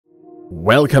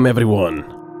Welcome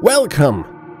everyone! Welcome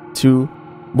to...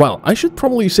 well, I should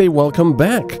probably say welcome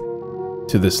back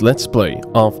to this Let's Play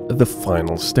of The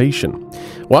Final Station.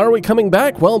 Why are we coming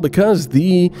back? Well, because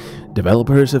the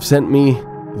developers have sent me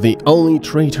The Only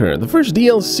Traitor, the first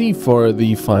DLC for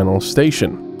The Final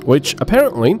Station, which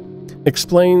apparently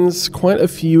explains quite a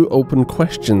few open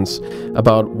questions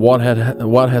about what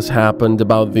has happened,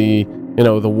 about the,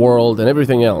 the world and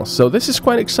everything else. So this is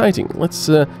quite exciting. Let's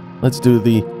do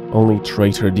the Only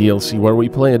Traitor DLC, where we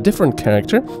play a different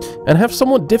character and have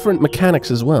somewhat different mechanics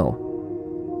as well.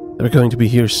 They're going to be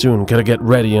here soon. Gotta get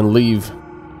ready and leave.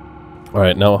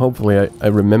 Alright, now hopefully I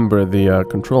remember the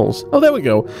controls. Oh, there we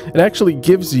go. It actually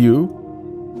gives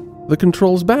you the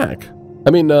controls back.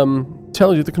 I mean,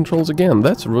 tells you the controls again.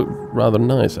 That's rather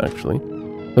nice, actually.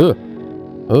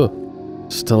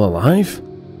 Still alive?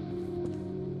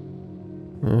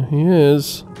 There he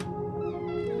is.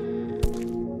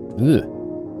 Ugh.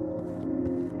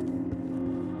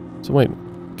 So wait,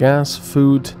 gas,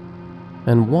 food,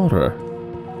 and water.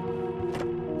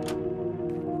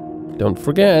 Don't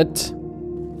forget.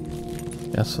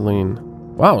 Gasoline.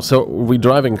 Wow, so are we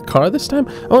driving a car this time?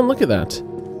 Oh, and look at that.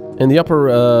 In the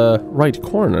upper right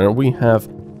corner, we have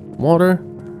water,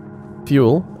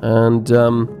 fuel, and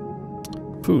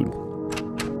food.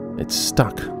 It's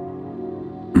stuck.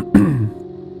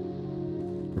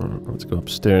 Let's go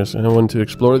upstairs. I want to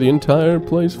explore the entire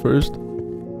place first.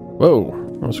 Whoa.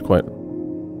 That was quite...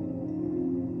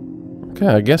 okay,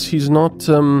 I guess he's not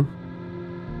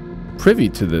privy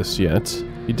to this yet.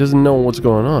 He doesn't know what's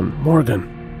going on. Morgan.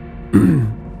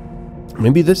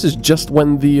 Maybe this is just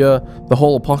when the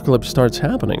whole apocalypse starts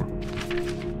happening.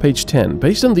 Page 10.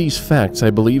 Based on these facts, I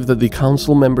believe that the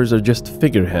council members are just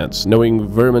figureheads. Knowing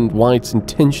Vermont White's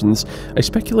intentions, I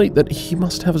speculate that he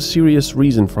must have a serious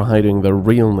reason for hiding their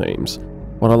real names.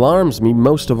 What alarms me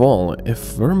most of all, if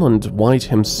Vermont White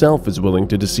himself is willing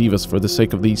to deceive us for the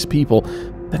sake of these people,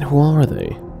 then who are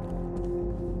they?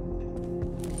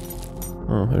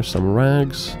 Oh, there's some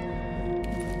rags.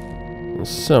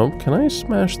 So, can I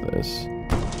smash this?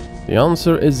 The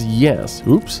answer is yes.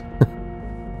 Oops.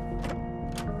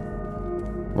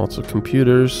 Lots of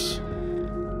computers.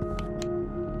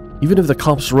 Even if the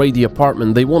cops raid the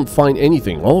apartment, they won't find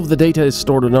anything. All of the data is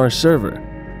stored on our server.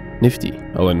 Nifty.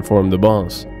 I'll inform the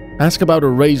boss. Ask about a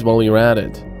raise while you're at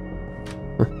it.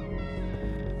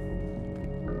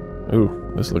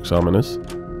 Ooh, this looks ominous.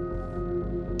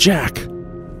 Jack!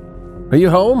 Are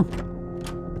you home?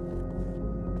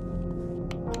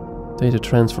 Data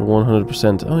transfer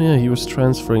 100%. Oh yeah, he was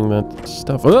transferring that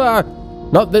stuff. Ah!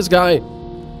 Not this guy!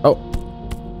 Oh.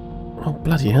 Oh,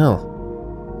 bloody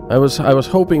hell. I was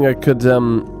hoping I could,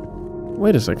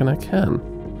 wait a second, I can.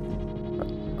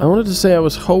 I wanted to say I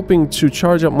was hoping to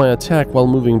charge up my attack while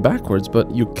moving backwards, but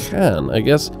you can. I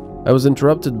guess I was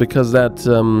interrupted because that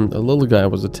a little guy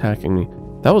was attacking me.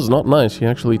 That was not nice. He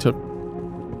actually took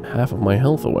half of my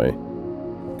health away.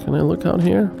 Can I look out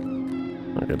here?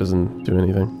 Okay, it doesn't do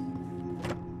anything.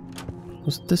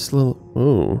 What's this little...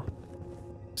 ooh.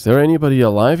 Is there anybody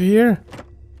alive here?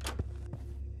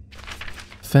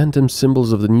 Phantom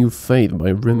Symbols of the New Faith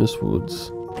by Rimus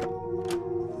Woods.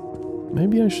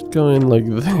 Maybe I should go in like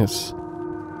this.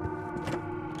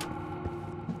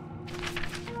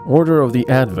 Order of the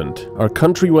Advent. Our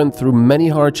country went through many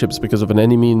hardships because of an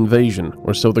enemy invasion,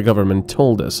 or so the government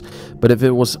told us. But if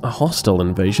it was a hostile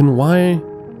invasion, why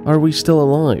are we still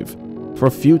alive? For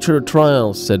future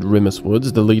trials, said Rimus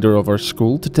Woods, the leader of our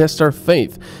school, to test our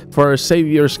faith. For our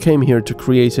saviors came here to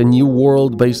create a new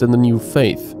world based on the new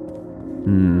faith.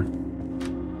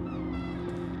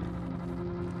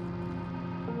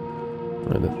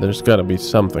 There's gotta be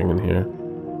something in here.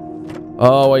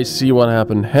 Oh, I see what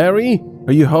happened. Harry?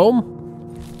 Are you home?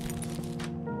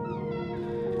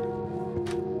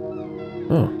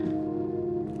 Oh.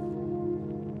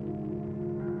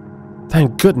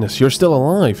 Thank goodness, you're still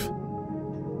alive.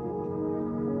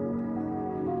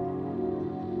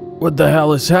 What the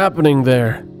hell is happening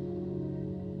there?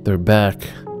 They're back.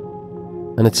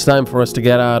 And it's time for us to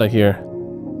get out of here.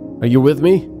 Are you with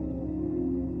me?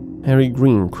 Harry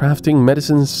Green, crafting,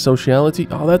 medicine, sociality.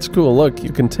 Oh, that's cool. Look,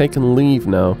 you can take and leave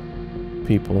now,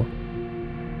 people.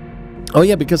 Oh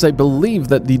yeah, because I believe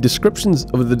that the descriptions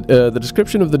of the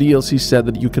description of the DLC said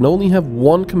that you can only have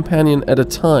one companion at a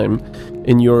time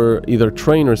in your either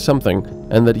train or something,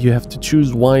 and that you have to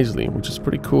choose wisely, which is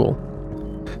pretty cool.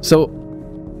 So,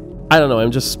 I don't know.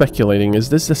 I'm just speculating. Is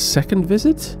this a second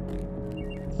visit?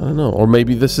 I don't know. Or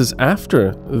maybe this is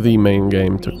after the main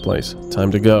game took place. Time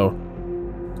to go.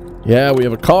 Yeah, we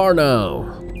have a car now.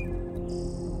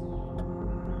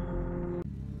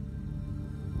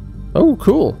 Oh,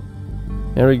 cool.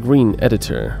 Harry Green,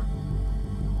 editor.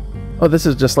 Oh, this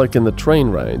is just like in the train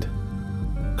ride.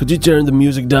 Could you turn the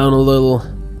music down a little?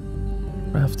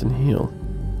 Craft and heal.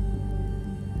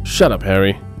 Shut up,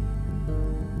 Harry.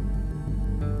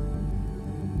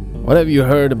 What have you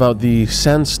heard about the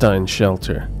Sandstein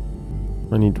shelter?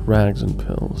 I need rags and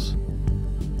pills.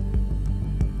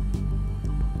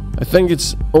 I think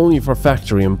it's only for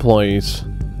factory employees.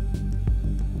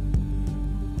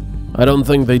 I don't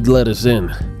think they'd let us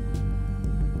in.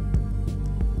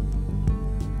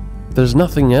 There's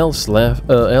nothing else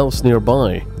else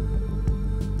nearby.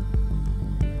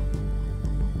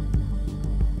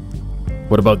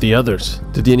 What about the others?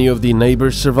 Did any of the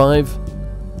neighbors survive?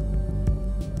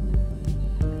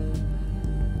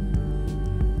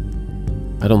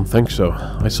 I don't think so.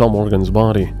 I saw Morgan's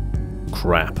body.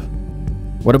 Crap.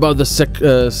 What about the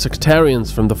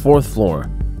sectarians from the 4th floor?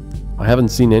 I haven't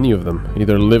seen any of them,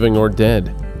 either living or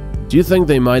dead. Do you think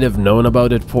they might have known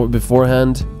about it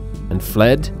beforehand and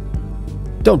fled?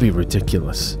 Don't be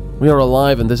ridiculous. We are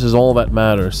alive and this is all that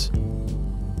matters.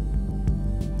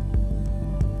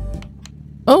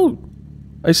 Oh!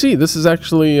 I see, this is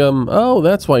actually, oh,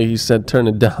 that's why he said turn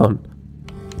it down.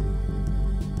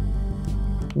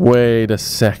 Wait a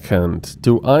second.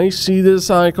 Do I see this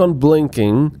icon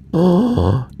blinking?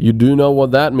 You do know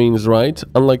what that means, right?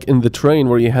 Unlike in the train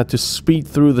where you had to speed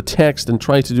through the text and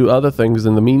try to do other things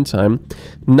in the meantime,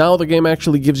 now the game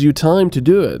actually gives you time to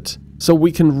do it. So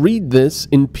we can read this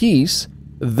in peace,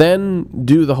 then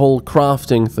do the whole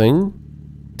crafting thing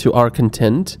to our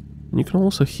content. And you can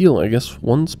also heal, I guess,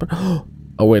 once per...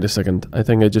 Oh, wait a second. I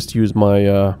think I just used my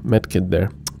medkit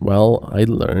there. Well, I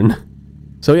learn.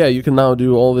 So yeah, you can now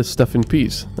do all this stuff in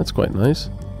peace. That's quite nice.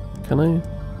 Can I?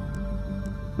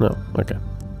 No, okay.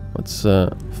 Let's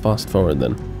fast forward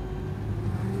then.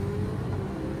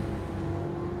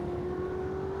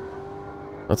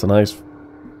 That's a nice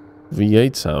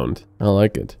V8 sound. I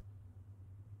like it.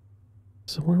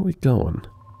 So where are we going?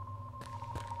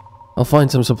 I'll find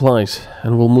some supplies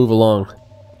and we'll move along.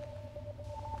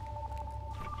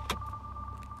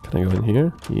 Can I go in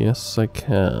here? Yes, I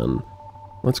can.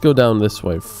 Let's go down this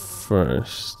way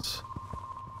first.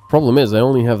 Problem is, I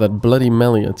only have that bloody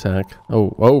melee attack.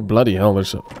 Oh, bloody hell,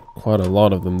 there's quite a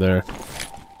lot of them there.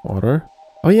 Water?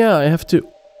 Oh yeah, I have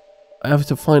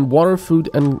to find water, food,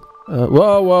 and...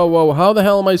 whoa, how the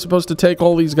hell am I supposed to take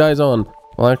all these guys on?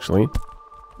 Well, actually,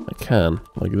 I can,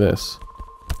 like this.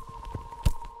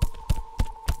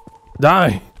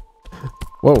 Die!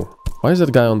 Whoa, why is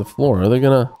that guy on the floor? Are they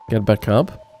gonna get back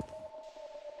up?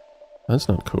 That's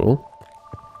not cool.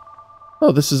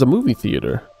 Oh, this is a movie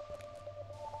theater.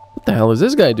 What the hell is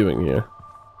this guy doing here?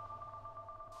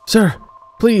 Sir,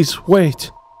 please,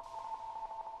 wait.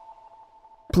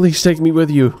 Please take me with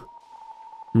you.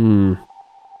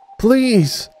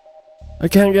 Please! I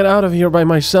can't get out of here by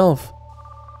myself.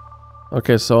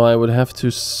 Okay, so I would have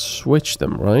to switch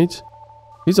them, right?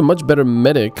 He's a much better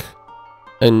medic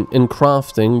in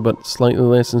crafting, but slightly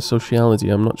less in sociality.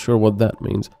 I'm not sure what that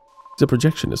means. He's a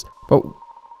projectionist. But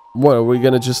what, are we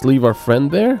gonna just leave our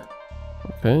friend there?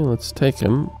 Okay, let's take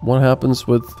him. What happens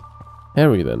with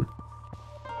Harry then?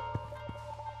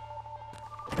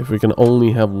 If we can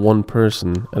only have one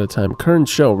person at a time. Current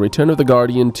show, Return of the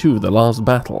Guardian 2, The Last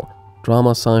Battle.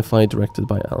 Drama sci-fi directed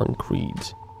by Alan Creed.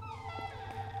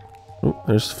 Oh,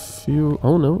 there's fuel.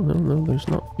 Oh, no, there's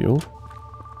not fuel.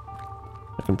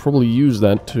 I can probably use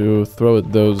that to throw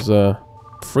at those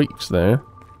freaks there.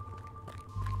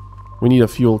 We need a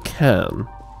fuel can.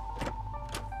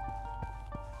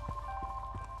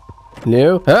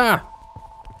 Hello? Ah!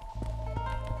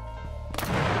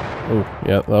 Oh,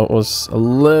 yeah, that was a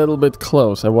little bit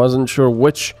close. I wasn't sure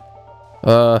which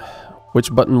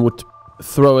button would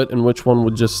throw it and which one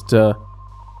would just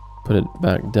put it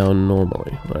back down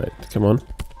normally. Right, come on.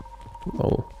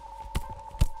 Oh.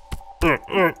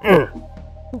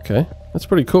 Okay, that's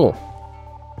pretty cool.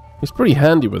 He's pretty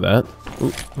handy with that.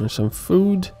 Ooh, there's some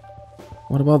food.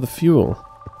 What about the fuel?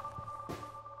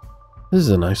 This is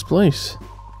a nice place.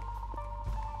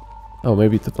 Oh,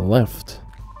 maybe to the left.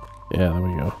 Yeah, there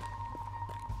we go.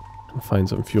 Can find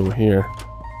some fuel here.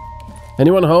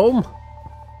 Anyone home?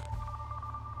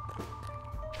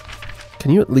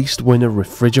 Can you at least win a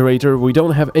refrigerator? We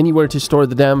don't have anywhere to store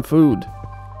the damn food.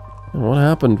 And what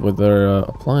happened with their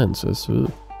appliances?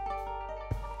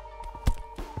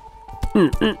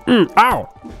 Ow!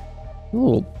 You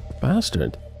little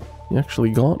bastard. You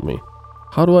actually got me.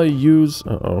 How do I use...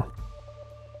 Uh-oh.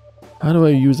 How do I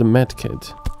use a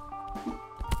medkit?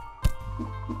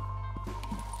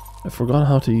 I forgot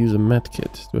how to use a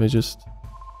medkit. Do I just...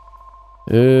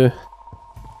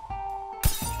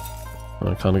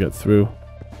 I can't get through.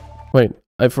 Wait,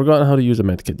 I forgot how to use a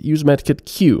medkit. Use medkit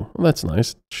Q. Well, that's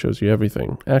nice. Shows you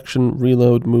everything. Action,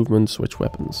 reload, movement, switch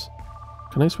weapons.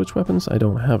 Can I switch weapons? I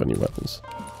don't have any weapons.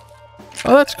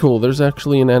 Oh, that's cool. There's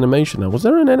actually an animation now. Was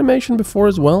there an animation before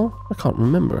as well? I can't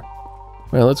remember.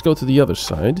 Well, let's go to the other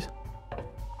side.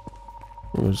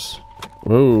 There's...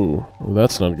 Whoa. Oh,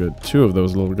 that's not good. Two of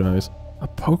those little guys. A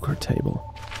poker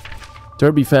table.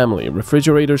 Derby family.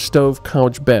 Refrigerator, stove,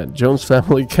 couch, bed. Jones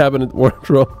family, cabinet,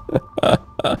 wardrobe.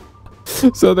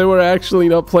 So they were actually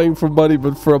not playing for money,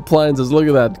 but for appliances. Look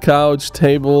at that. Couch,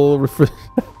 table,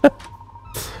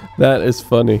 That is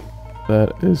funny.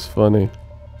 That is funny.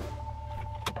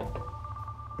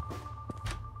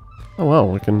 Oh wow,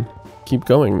 we can keep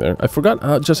going there. I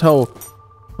forgot just how...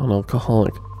 Oh, an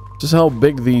alcoholic. Just how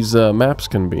big these maps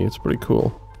can be. It's pretty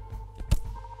cool.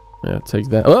 Yeah, take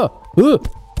that. How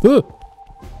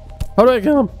do I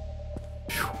get him?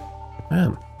 Phew.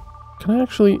 Man, can I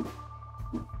actually...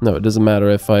 No, it doesn't matter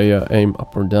if I aim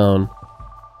up or down.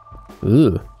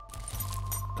 Ugh.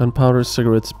 Gunpowder,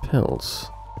 cigarettes, pills.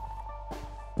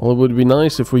 Well, it would be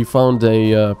nice if we found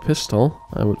a pistol.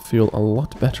 I would feel a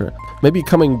lot better. Maybe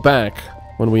coming back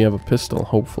when we have a pistol,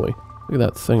 hopefully. Look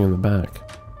at that thing in the back.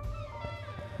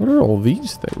 What are all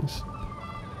these things?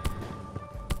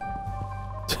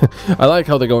 I like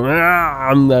how they go,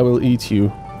 I will eat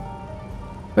you.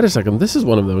 Wait a second, this is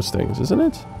one of those things, isn't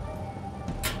it?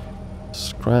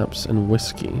 Scraps and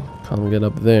whiskey. Can't get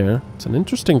up there. It's an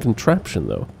interesting contraption,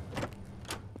 though.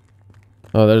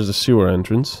 Oh, there's the sewer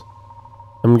entrance.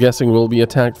 I'm guessing we'll be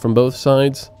attacked from both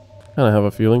sides. Kinda have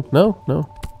a feeling. No, no.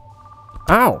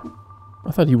 Ow!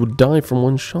 I thought he would die from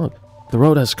one shot. The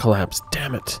road has collapsed.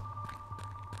 Damn it.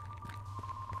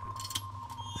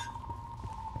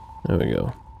 There we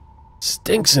go.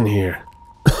 Stinks in here.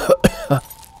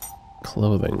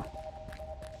 Clothing.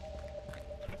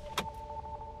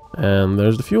 And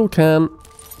there's the fuel can.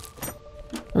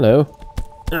 Hello.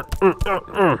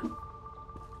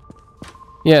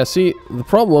 Yeah, see, the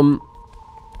problem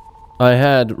I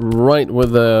had right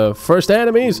with the first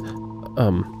enemies...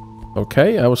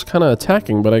 Okay, I was kind of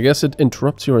attacking, but I guess it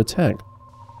interrupts your attack.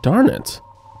 Darn it.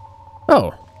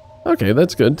 Oh, okay,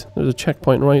 that's good. There's a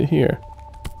checkpoint right here.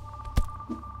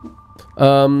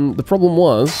 The problem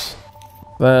was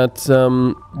that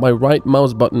my right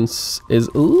mouse button is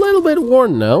a little bit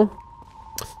worn now.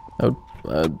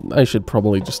 I should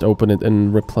probably just open it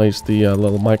and replace the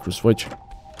little micro switch.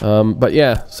 But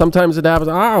yeah, sometimes it happens.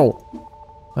 Ow!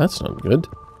 That's not good.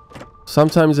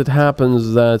 Sometimes it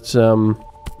happens that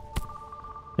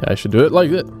yeah, I should do it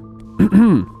like that.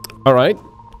 Alright.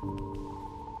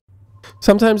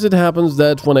 Sometimes it happens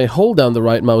that when I hold down the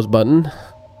right mouse button,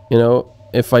 you know,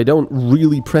 if I don't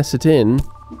really press it in,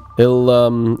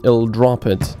 it'll drop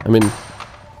it. I mean,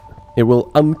 it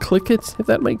will unclick it, if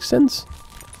that makes sense.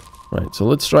 Right, so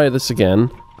let's try this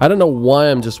again. I don't know why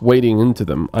I'm just wading into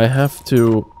them. I have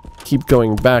to keep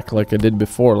going back like I did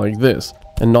before, like this,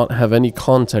 and not have any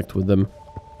contact with them,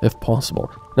 if possible.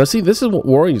 Now see, this is what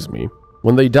worries me.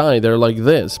 When they die, they're like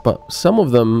this, but some of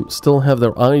them still have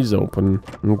their eyes open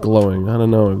and glowing. I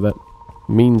don't know if that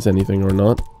means anything or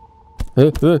not.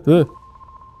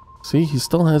 See, he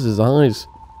still has his eyes.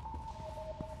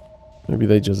 Maybe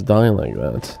they just die like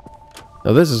that.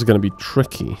 Now this is going to be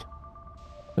tricky.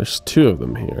 There's two of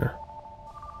them here.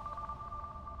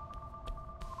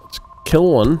 Let's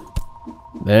kill one.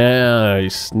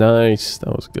 Nice, nice.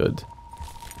 That was good.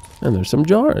 And there's some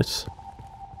jars.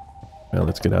 Well,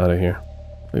 let's get out of here.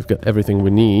 We've got everything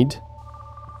we need.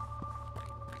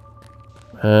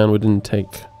 And we didn't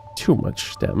take too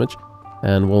much damage.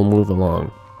 And we'll move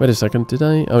along. Wait a second, did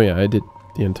I? Oh yeah, I did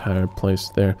the entire place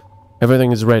there.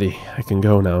 Everything is ready. I can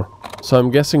go now. So I'm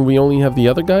guessing we only have the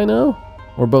other guy now?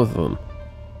 Or both of them?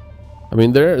 I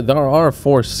mean, there are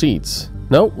 4 seats.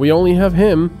 No, we only have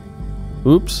him.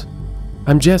 Oops.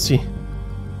 I'm Jesse.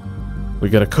 We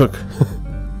gotta cook.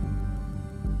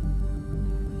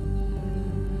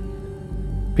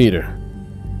 Peter.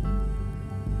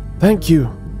 Thank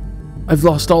you. I've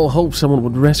lost all hope someone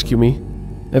would rescue me.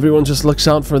 Everyone just looks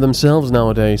out for themselves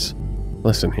nowadays.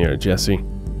 Listen here, Jesse.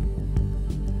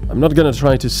 I'm not gonna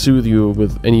try to soothe you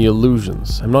with any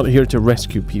illusions. I'm not here to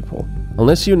rescue people.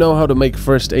 Unless you know how to make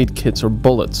first aid kits or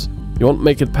bullets, you won't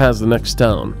make it past the next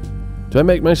town. Do I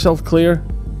make myself clear?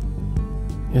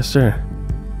 Yes, sir.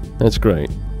 That's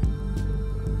great.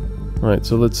 Alright,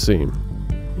 so let's see.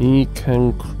 He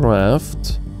can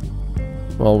craft...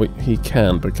 Well, he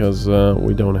can, because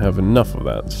we don't have enough of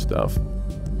that stuff.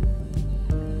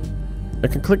 I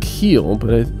can click heal, but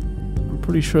I'm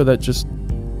pretty sure that just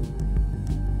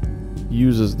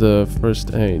uses the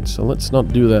first aid. So let's not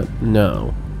do that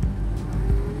now.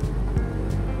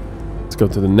 It's go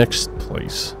to the next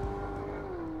place.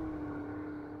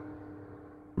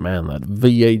 Man, that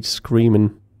V8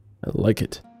 screaming. I like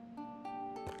it.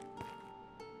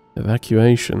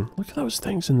 Evacuation. Look at those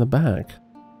things in the back.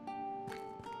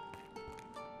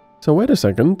 So wait a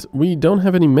second. We don't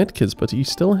have any medkits, but he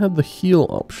still had the heal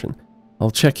option.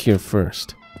 I'll check here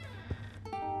first.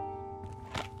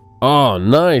 Oh,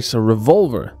 nice. A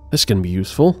revolver. This can be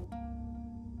useful.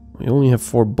 We only have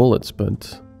 4 bullets,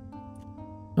 but...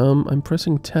 I'm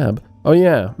pressing tab. Oh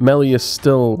yeah, melee is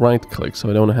still right-click, so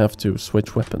I don't have to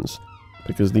switch weapons.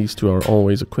 Because these two are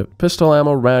always equipped. Pistol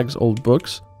ammo, rags, old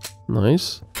books.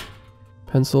 Nice.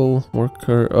 Pencil,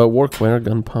 workwear,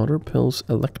 gunpowder, pills,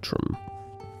 electrum.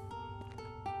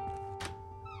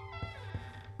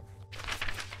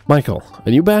 Michael, a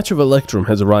new batch of electrum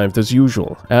has arrived as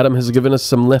usual. Adam has given us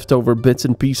some leftover bits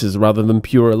and pieces rather than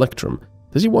pure electrum.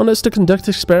 Does he want us to conduct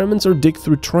experiments or dig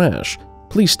through trash?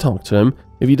 Please talk to him.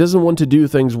 If he doesn't want to do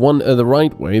things the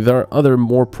right way, there are other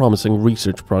more promising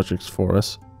research projects for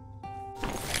us.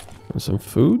 And some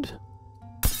food?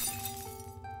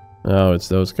 Oh, it's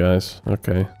those guys.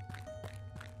 Okay.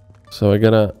 So I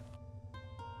gotta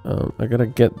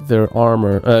get their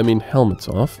armor, helmets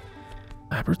off.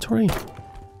 Laboratory?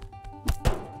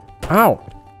 Ow!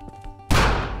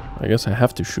 I guess I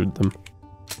have to shoot them.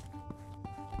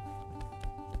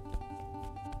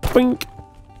 Boink!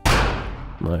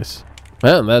 Nice.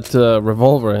 Man, that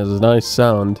revolver has a nice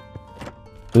sound.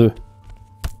 Ugh.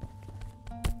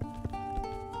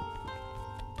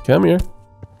 Come here.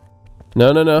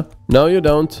 No, no, no. No, you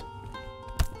don't.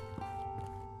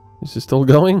 Is he still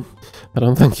going? I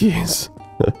don't think he is.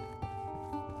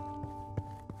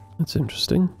 That's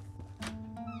interesting.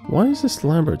 Why is this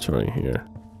laboratory here?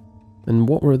 And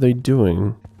what were they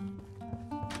doing?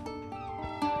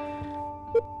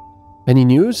 Any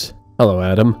news? Hello,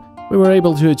 Adam. We were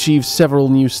able to achieve several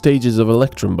new stages of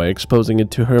electrum by exposing it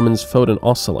to Herman's photon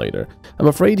oscillator. I'm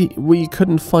afraid we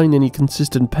couldn't find any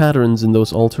consistent patterns in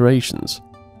those alterations.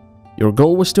 Your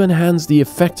goal was to enhance the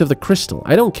effect of the crystal.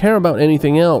 I don't care about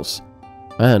anything else.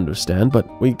 I understand, but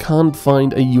we can't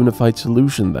find a unified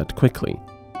solution that quickly.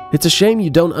 It's a shame you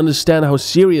don't understand how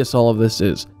serious all of this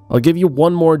is. I'll give you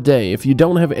one more day. If you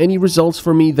don't have any results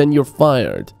for me, then you're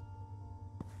fired.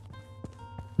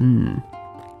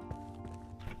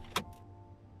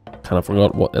 Kind of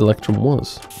forgot what electrum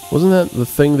was. Wasn't that the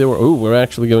thing they were... Oh, we're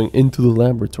actually going into the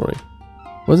laboratory.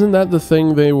 Wasn't that the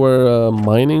thing they were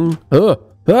mining? Ugh!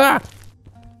 Ah!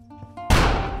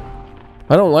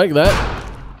 I don't like that.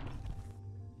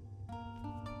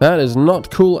 That is not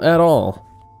cool at all.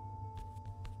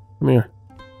 Come here.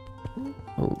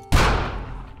 Oh,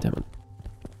 damn it.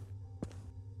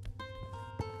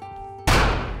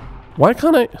 Why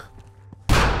can't I...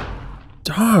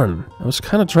 Darn! I was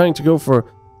kind of trying to go for...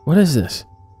 What is this?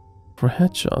 For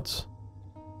headshots.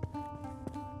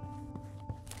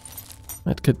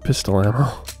 Medkit pistol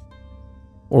ammo.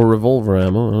 Or revolver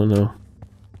ammo, I don't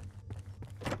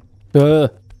know.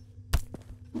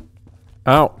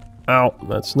 Ow! Ow!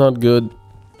 That's not good.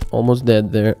 Almost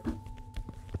dead there.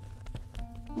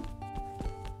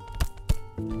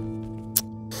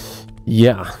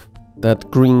 Yeah, that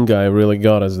green guy really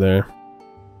got us there.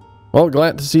 Well,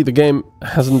 glad to see the game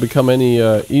hasn't become any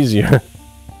easier.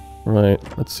 Right,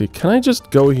 let's see. Can I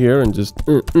just go here and just...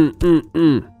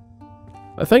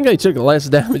 I think I took less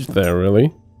damage there,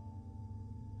 really.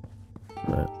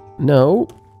 No.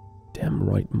 Damn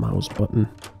right mouse button.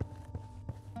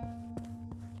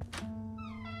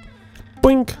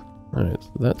 Boink! Alright,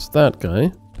 so that's that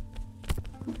guy.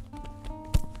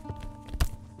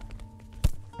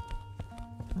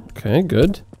 Okay,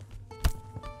 good.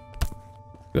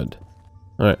 Good.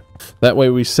 Alright. That way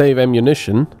we save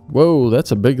ammunition. Whoa,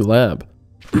 that's a big lab.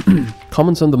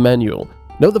 Comments on the manual.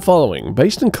 Note the following.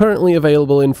 Based on currently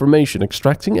available information,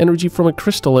 extracting energy from a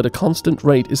crystal at a constant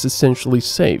rate is essentially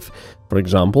safe. For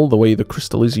example, the way the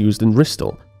crystal is used in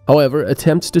Ristal. However,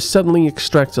 attempts to suddenly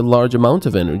extract a large amount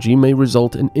of energy may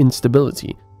result in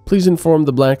instability. Please inform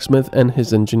the blacksmith and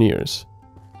his engineers.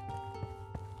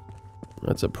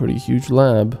 That's a pretty huge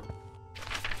lab.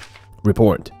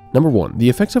 Report. Number 1. The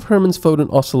effect of Herman's photon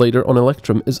oscillator on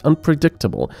electrum is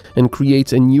unpredictable and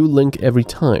creates a new link every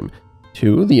time.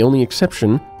 2. The only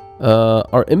exception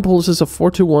are impulses of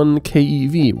 4 to 1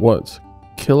 keV, what?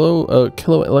 Kilo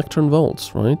electron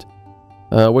volts, right?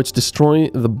 Which destroy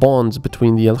the bonds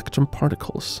between the electron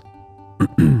particles.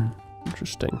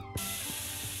 Interesting.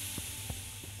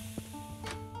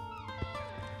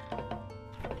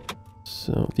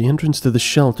 So, the entrance to the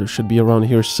shelter should be around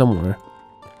here somewhere.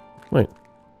 Wait.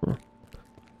 Huh.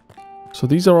 So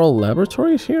these are all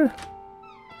laboratories here?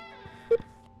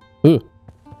 Ooh.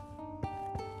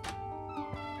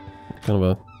 kind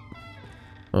of a...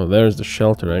 Oh, there's the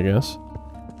shelter, I guess.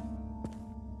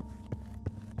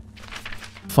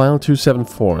 File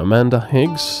 274. Amanda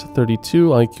Higgs, 32,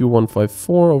 IQ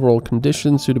 154, overall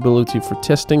condition, suitability for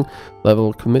testing,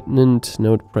 level commitment,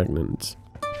 note pregnant.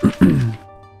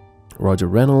 Roger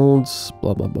Reynolds,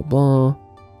 blah blah blah blah.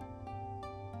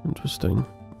 Interesting.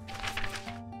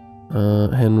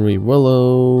 Henry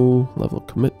Willow, level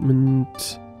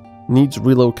commitment, needs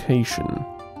relocation.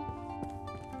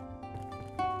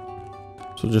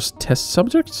 So just test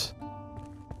subjects?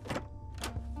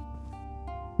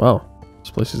 Wow, this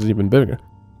place is even bigger.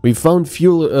 We found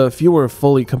fewer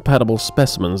fully compatible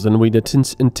specimens than we'd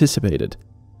anticipated.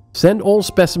 Send all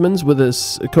specimens with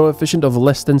a coefficient of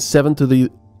less than 7 to the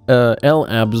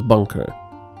Labs bunker.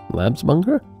 Labs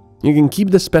bunker? You can keep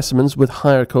the specimens with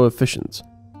higher coefficients.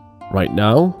 Right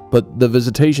now, but the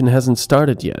visitation hasn't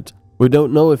started yet. We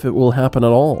don't know if it will happen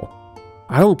at all.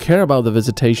 I don't care about the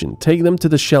visitation. Take them to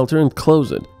the shelter and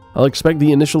close it. I'll expect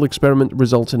the initial experiment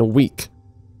results in a week.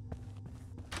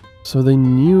 So they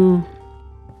knew...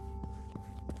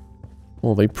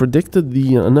 Well, they predicted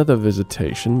the another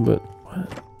visitation, but...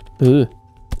 What?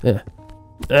 Yeah,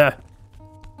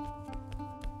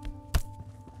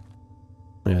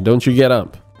 don't you get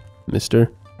up, mister.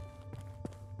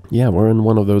 Yeah, we're in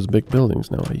one of those big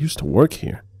buildings now. I used to work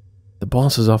here. The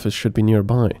boss's office should be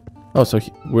nearby. Oh, so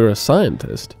we're a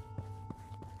scientist.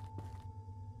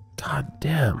 God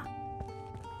damn.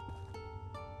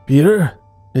 Peter?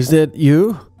 Is that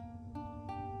you?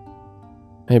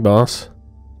 Hey, boss.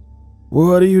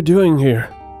 What are you doing here?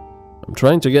 I'm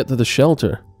trying to get to the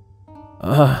shelter.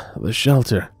 Ah, the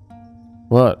shelter.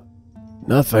 What?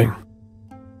 Nothing.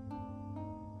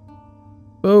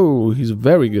 Oh, he's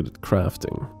very good at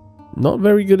crafting. Not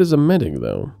very good as a medic,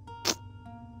 though.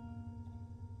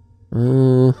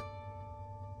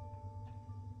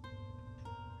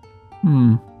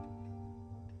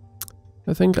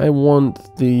 I think I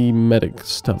want the medic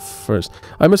stuff first.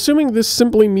 I'm assuming this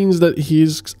simply means that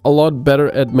he's a lot better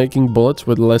at making bullets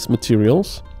with less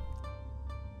materials.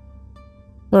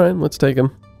 Alright, let's take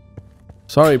him.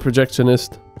 Sorry,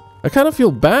 projectionist. I kind of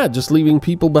feel bad just leaving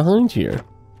people behind here.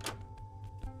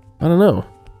 I don't know.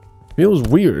 Feels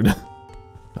weird.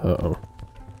 Uh-oh.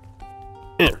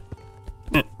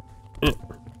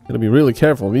 Gotta be really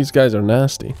careful. These guys are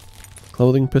nasty.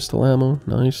 Clothing, pistol ammo.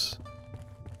 Nice.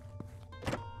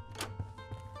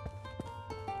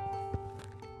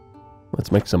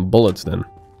 Let's make some bullets then.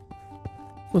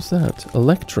 What's that?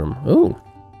 Electrum. Oh.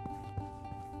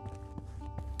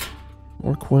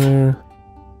 Workwear.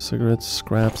 Cigarettes,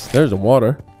 scraps. There's the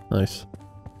water. Nice.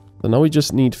 So now we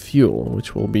just need fuel,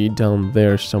 which will be down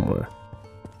there somewhere.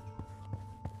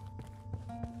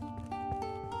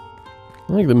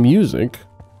 I like the music.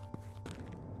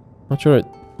 Not sure it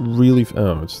really...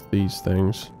 Oh, it's these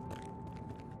things.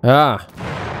 Ah!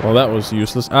 Well, that was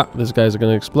useless. Ah, this guy's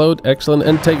gonna explode. Excellent.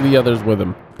 And take the others with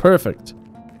him. Perfect.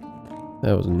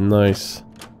 That was nice.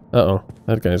 Uh-oh.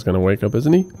 That guy's gonna wake up,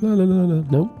 isn't he? No, no, no, no.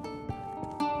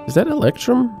 No. Is that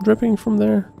Electrum dripping from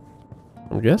there?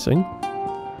 I'm guessing.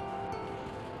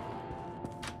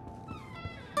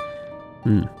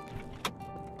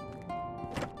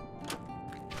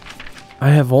 I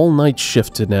have all night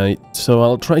shift tonight, so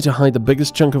I'll try to hide the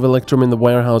biggest chunk of Electrum in the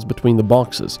warehouse between the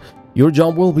boxes. Your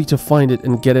job will be to find it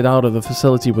and get it out of the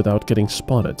facility without getting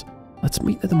spotted. Let's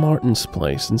meet at the Martin's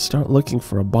place and start looking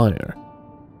for a buyer.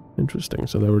 Interesting,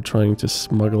 so they were trying to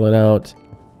smuggle it out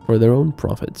for their own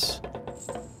profits.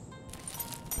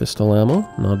 Pistol ammo,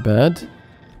 not bad.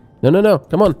 No, no, no,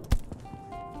 come on.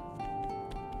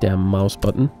 Damn mouse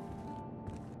button.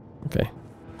 Okay.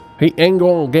 He ain't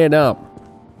gonna get up.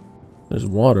 There's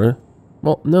water.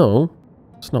 Well, no.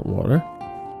 It's not water.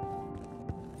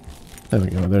 There we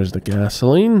go. There's the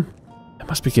gasoline. It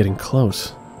must be getting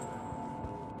close.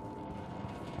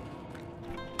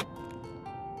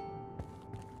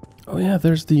 Oh yeah,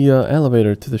 there's the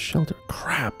elevator to the shelter.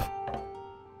 Crap.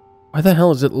 Why the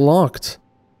hell is it locked?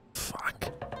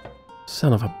 Fuck.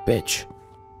 Son of a bitch.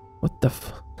 What the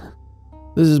f...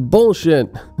 This is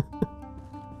bullshit.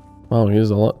 Wow, he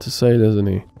has a lot to say, doesn't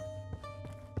he?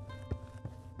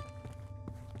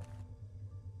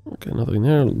 Okay, nothing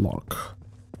there. Lock.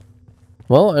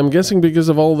 Well, I'm guessing because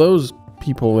of all those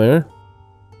people there.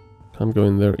 Can't go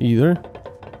in there either.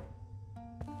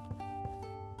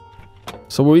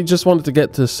 So we just wanted to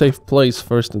get to a safe place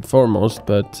first and foremost,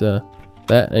 but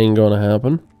that ain't gonna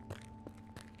happen.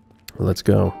 Let's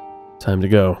go. Time to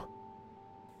go.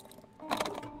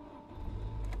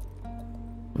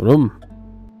 Boom.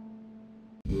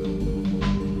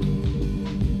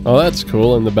 Oh, that's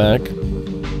cool in the back.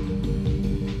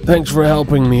 Thanks for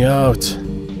helping me out.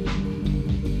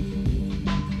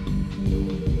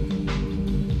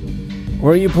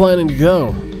 Where are you planning to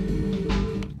go?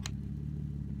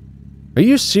 Are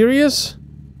you serious?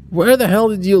 Why the hell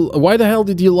did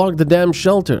you lock the damn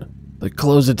shelter? They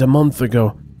closed it a month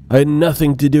ago. I had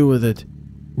nothing to do with it.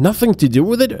 Nothing to do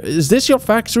with it? Is this your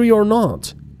factory or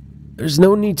not? There's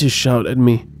no need to shout at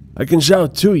me. I can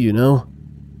shout too, you know.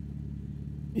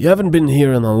 You haven't been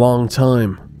here in a long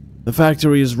time. The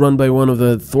factory is run by one of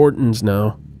the Thorntons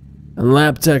now. And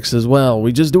lab techs as well.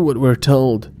 We just do what we're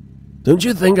told. Don't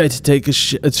you think I'd take a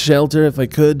shelter if I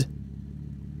could?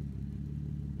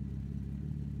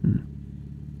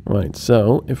 Right,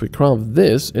 so if we craft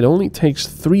this, it only takes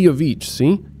 3 of each,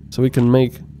 see? So we can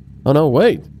make... Oh no,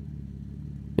 wait!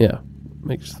 Yeah,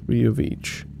 makes 3 of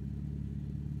each.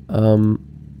 And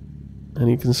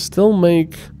you can still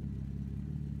make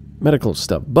medical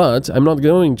stuff, but I'm not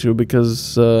going to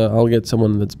because I'll get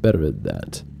someone that's better at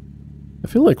that. I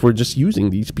feel like we're just using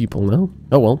these people now.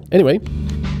 Oh well, anyway.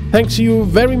 Thanks you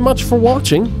very much for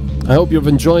watching. I hope you've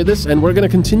enjoyed this, and we're going to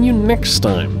continue next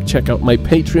time. Check out my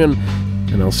Patreon,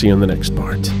 and I'll see you in the next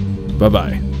part.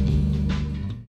 Bye-bye.